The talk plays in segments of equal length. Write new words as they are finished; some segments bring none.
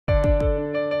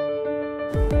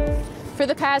For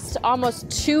the past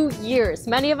almost 2 years,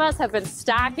 many of us have been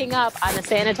stocking up on the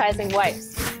sanitizing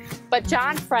wipes. But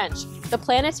John French, the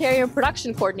planetarium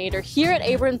production coordinator here at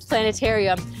Abrams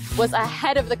Planetarium, was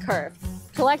ahead of the curve,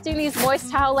 collecting these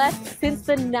moist towelettes since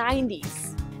the 90s.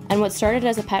 And what started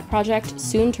as a pet project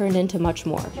soon turned into much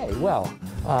more. Okay, well,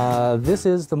 this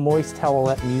is the Moist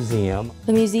Towelette Museum.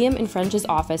 The museum in French's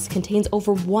office contains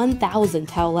over 1,000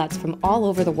 towelettes from all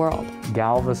over the world.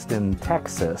 Galveston,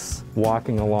 Texas,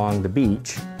 walking along the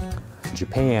beach.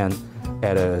 Japan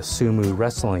at a sumo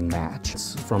wrestling match.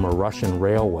 It's from a Russian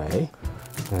railway.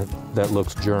 That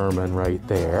looks German right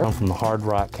there. I'm from the Hard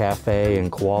Rock Cafe in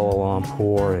Kuala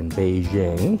Lumpur and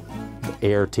Beijing.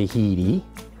 Air Tahiti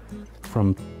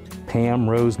from Pam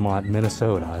Rosemont,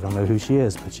 Minnesota. I don't know who she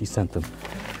is, but she sent them.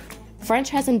 French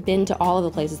hasn't been to all of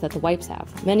the places that the wipes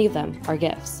have. Many of them are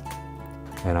gifts.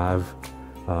 And I've,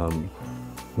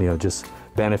 just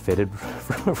benefited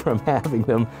from having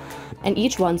them. And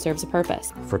each one serves a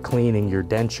purpose. For cleaning your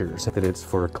dentures, that it's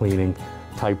for cleaning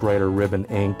typewriter ribbon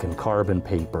ink and carbon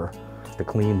paper, to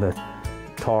clean the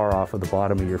tar off of the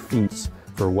bottom of your feet,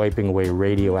 for wiping away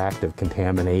radioactive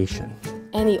contamination.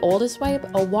 And the oldest wipe,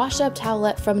 a washed-up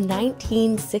towelette from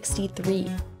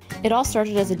 1963. It all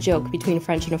started as a joke between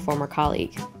French and a former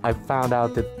colleague. I found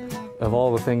out that of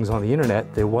all the things on the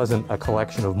internet, there wasn't a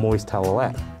collection of moist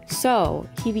towelette. So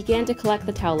he began to collect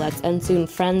the towelettes, and soon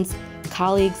friends,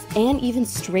 colleagues, and even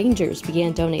strangers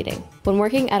began donating. When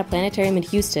working at a planetarium in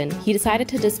Houston, he decided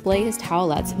to display his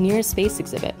towelettes near a space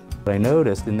exhibit. I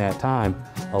noticed in that time,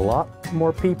 a lot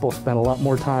more people spent a lot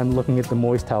more time looking at the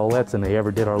moist towelettes than they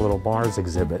ever did our little Mars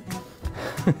exhibit.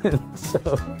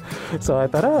 so I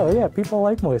thought, oh yeah, people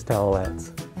like moist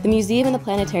towelettes. The museum and the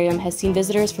planetarium has seen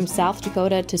visitors from South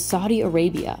Dakota to Saudi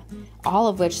Arabia, all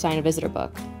of which sign a visitor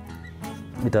book.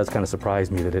 It does kind of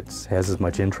surprise me that it has as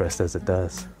much interest as it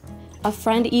does. A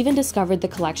friend even discovered the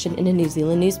collection in a New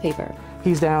Zealand newspaper.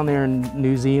 He's down there in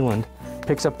New Zealand,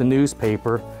 picks up the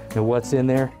newspaper, and what's in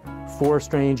there? 4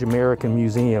 Strange American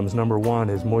Museums. Number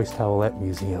 1 is Moist Towelette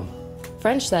Museum.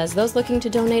 French says those looking to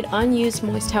donate unused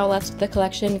moist towelettes to the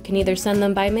collection can either send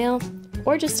them by mail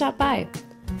or just stop by.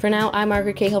 For now, I'm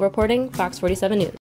Margaret Cahill reporting, Fox 47 News.